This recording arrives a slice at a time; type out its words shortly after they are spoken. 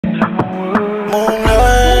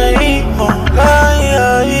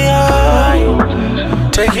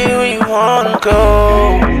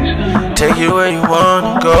you where you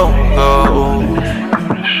wanna go.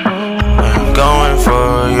 I'm going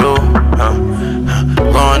for you.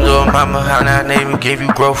 Growing little mama, how that neighbor gave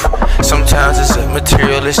you growth. Sometimes it's a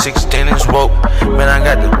materialistic, then it's woke. Man, I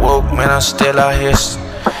got the woke, man, I'm still out here.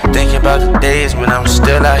 Thinking about the days when I'm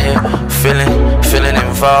still out here. Feeling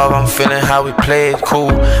involved, I'm feeling how we play it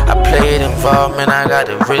cool. I play it involved, man, I got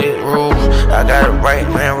the real rules. I got it right,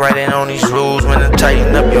 man, writing on these rules. When I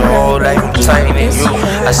tighten up your whole life, I'm tightening you.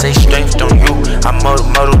 I say strength on you, I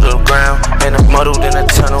muddle to the ground. And I'm muddled in a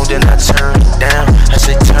tunnel, then I turn it down. I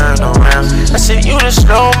say turn around, I say you the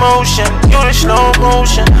slow motion, you the slow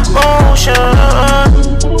motion.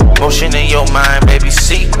 Motion in your mind, baby,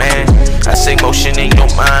 see, man. I say motion in your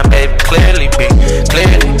mind, baby, clearly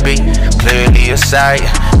aside.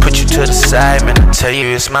 Put you to the side, man, I tell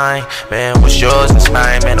you it's mine. Man, what's yours is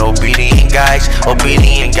mine, man. Obedient guys,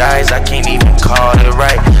 I can't even call it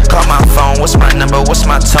right. Call my phone, what's my number, what's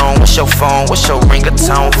my tone? What's your phone, what's your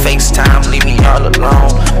ringatone? FaceTime, leave me all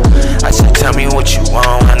alone. I say tell me what you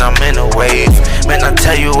want, and I'm in a wave. Man, I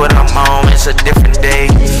tell you what I'm on, it's a different day.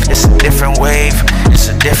 It's a different wave, it's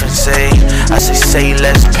a different say. I say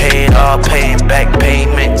let's pay it all, paying back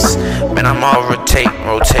payments. Man, I'm all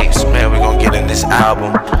rotates, man, we gon' get in this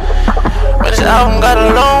album. Man, this album got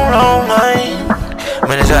a long night.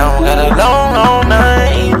 Man, this album got a long night.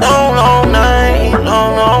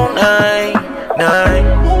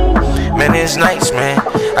 Man, it's nights, man,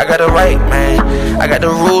 I got it right, man. I got the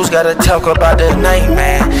rules, gotta talk about the night,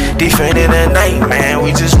 man. Different in the night, man,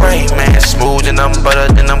 we just rain, man. Smooth and I'm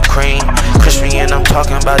butter, then I'm cream. Crispy and I'm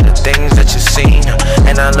talking about the things that you've seen.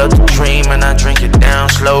 And I love to dream and I drink it down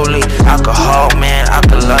slowly. Alcohol, man,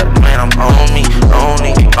 alcohol, man, I'm on me,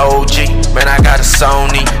 only OG. Man, I got a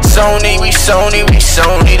Sony,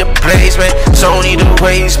 the plays, man. Sony the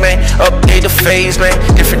waves, man. Update the phase, man.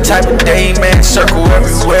 Different type of day, man. Circle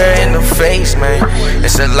everywhere in the face, man.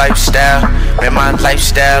 It's a lifestyle, man, my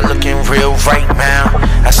lifestyle looking real right now.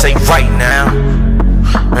 I say right now,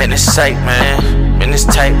 man, it's tight, man. In this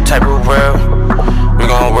type of world, we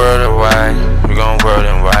gon' world it wide, we gon' world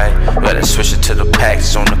it wide. Gotta switch it to the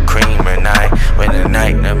packs on the cream at night. When the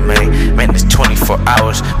night man, it's 24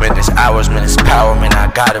 hours, man, it's hours, man, it's power, man, I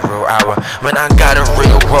got a real hour. Man, I got a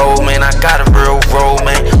real roll, man, I got a real roll,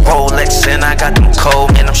 man. Rolex and I got them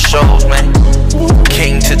cold, man, them shows, man.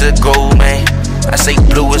 King to the gold, man. I say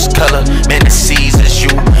bluest color, man, the seas is you.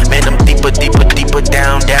 Man, I'm deeper down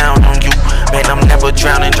on you. Man, I'm never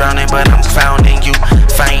drowning, but I'm founding you.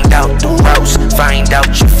 Find out the routes, find out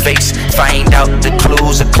your face. Find out the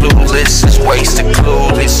clues, the clueless is wasted,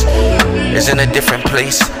 clueless is in a different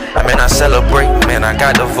place. I mean, I celebrate, man, I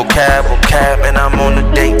got the vocab, man, I'm on the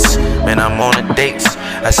dates, man, I'm on the dates.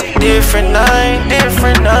 I say different night.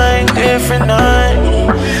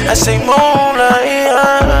 I say moonlight.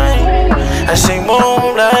 I say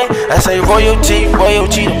moonlight, I say royalty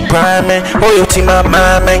the prime, man. Royalty my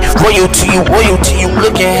mind, man. Royalty you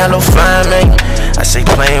looking hella fine, man. I say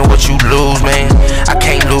playing what you lose, man. I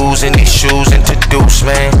can't lose in these shoes, introduce,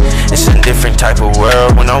 man. It's a different type of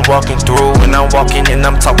world when I'm walking through. When I'm walking and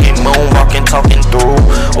I'm talking moonwalking, talking through.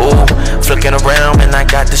 Ooh, flicking around, man, I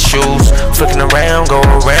got the shoes. Flicking around, go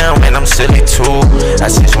around, man, I'm silly too.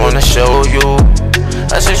 I just wanna show you.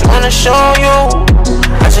 I just wanna show you.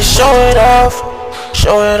 I just show it off.